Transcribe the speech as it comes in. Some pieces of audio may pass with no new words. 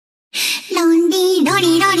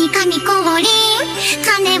神降臨、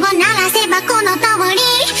鐘を鳴らせばこの通り、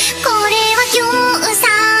これは9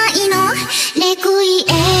歳のレクイエ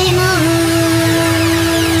ム。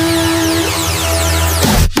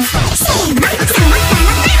せーの、触ったら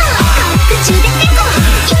テコ、空中でテコ、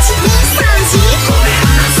1、2、3、4、ごめ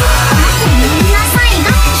んなさい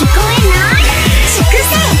が聞こえない。粛清、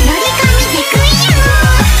ロリ神レクイエム。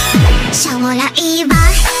将来は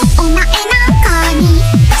お前なんかに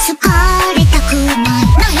好かれたくない。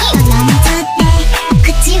鼻水で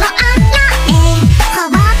口を洗え、ほ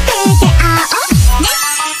ぼって出会おうね。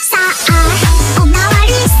さあおまわ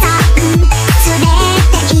りさん連れて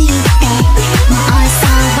行って、もうそう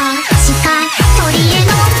しか取り柄の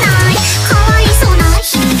ないかわいそうな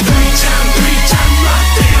人。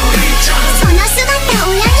その姿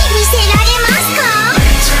親に見せられますか？わ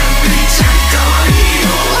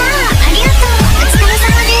あ、ありがとう、お疲れ様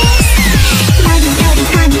です。ロリ神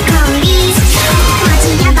降臨、マジ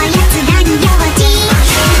ヤバいやつらに用心。あ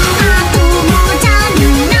ともうじゃない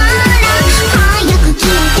なら早く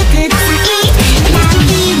消えてください。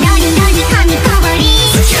ロリ神降臨、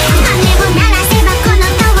鐘を鳴らせばこの通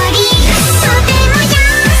り、とても優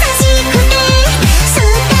しくて素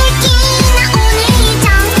敵なお兄ちゃ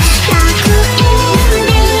ん。楽園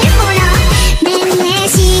でほらねんね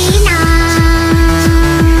しな。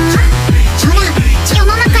ほら、世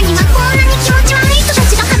の中にはこんなに気持ち悪い人た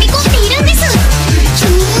ちがはびこっているんです。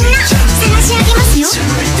みんな晒し上げますよ。触ったら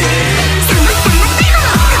テコ、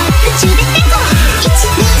空中でテコ、1、2、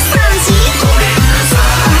3、4、ごめ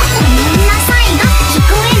んなさいが聞こ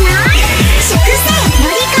えない。粛清、ロ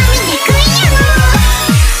リ神レクイエム。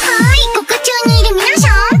はい、獄中にいる皆さ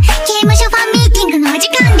ん、刑務所ファンミーティングのお時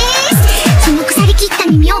間です。その腐りきった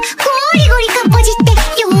耳をゴリゴリかっぽじって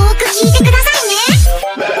よーく聞いてくださいね。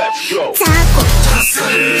ザコ、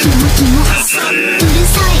キモキモ、うる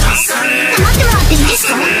さい。黙ってもらっていいです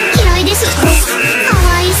か？嫌いです。か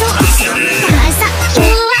わいそう。ダサ、弱、み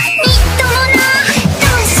っともな、ど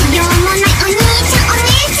うしようもないお兄ちゃんお姉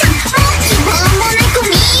ちゃん、もう希望もない子み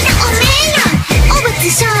んなおめえら。お物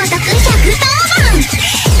消毒110番、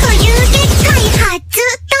固有結界発動、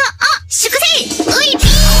粛清、ういピーン。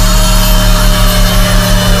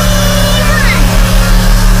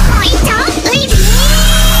もういいちゃう？ういピーン。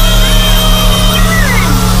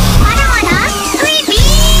まだまだういピーン。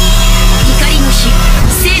怒りの日、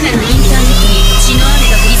聖なるインターネットに血の雨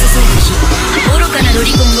が降り注いだ日、愚かなロ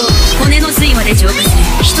リコンを骨の髄まで浄化する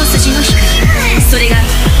一筋の光、それが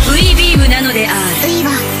V ビームなのである。うい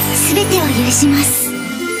は全てを許します。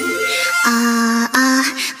ああ、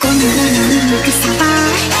この世の草は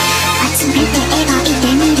集めて描いて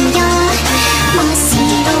みるよ。真っ白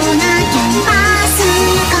なキャンバス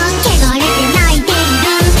が汚れて泣いている。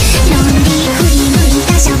ロンリー振り向い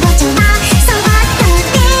た少女は触った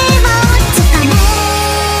手をつかもう。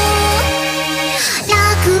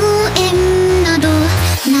楽園などな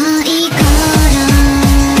いから。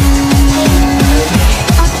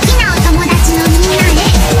おっきなお友達のみんなで、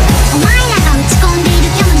お前らが打ち込んでいる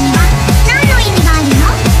興味は何の意味があるの？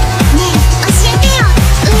ねえ、教えてよ。う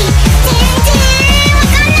い、全然わか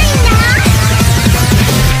んないんだ。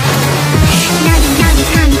ロリ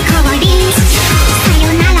神降臨、さ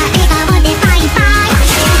よなら笑顔でバイバイ。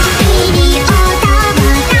ピリオドをどう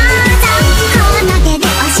ぞ、この手で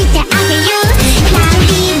押してあげる。ロリ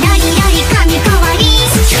神降臨、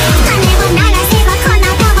鐘を鳴らせばこの通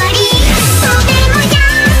り、とても優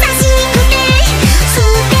しくて素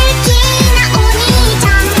敵なお兄ちゃ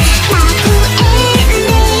ん。楽園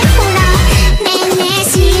でほらねんね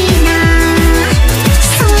しな。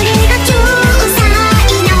それが9歳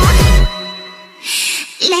の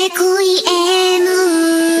レクイエム。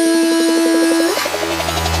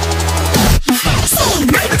せーの、触っ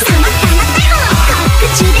たらテコ、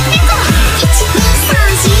空中でテコ、1、2、3、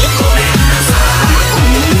4、ごめん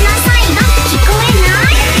なさいが聞こえな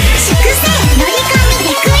い。粛清、ロリ神レ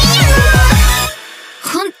クイエム。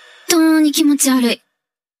本当に気持ち悪い。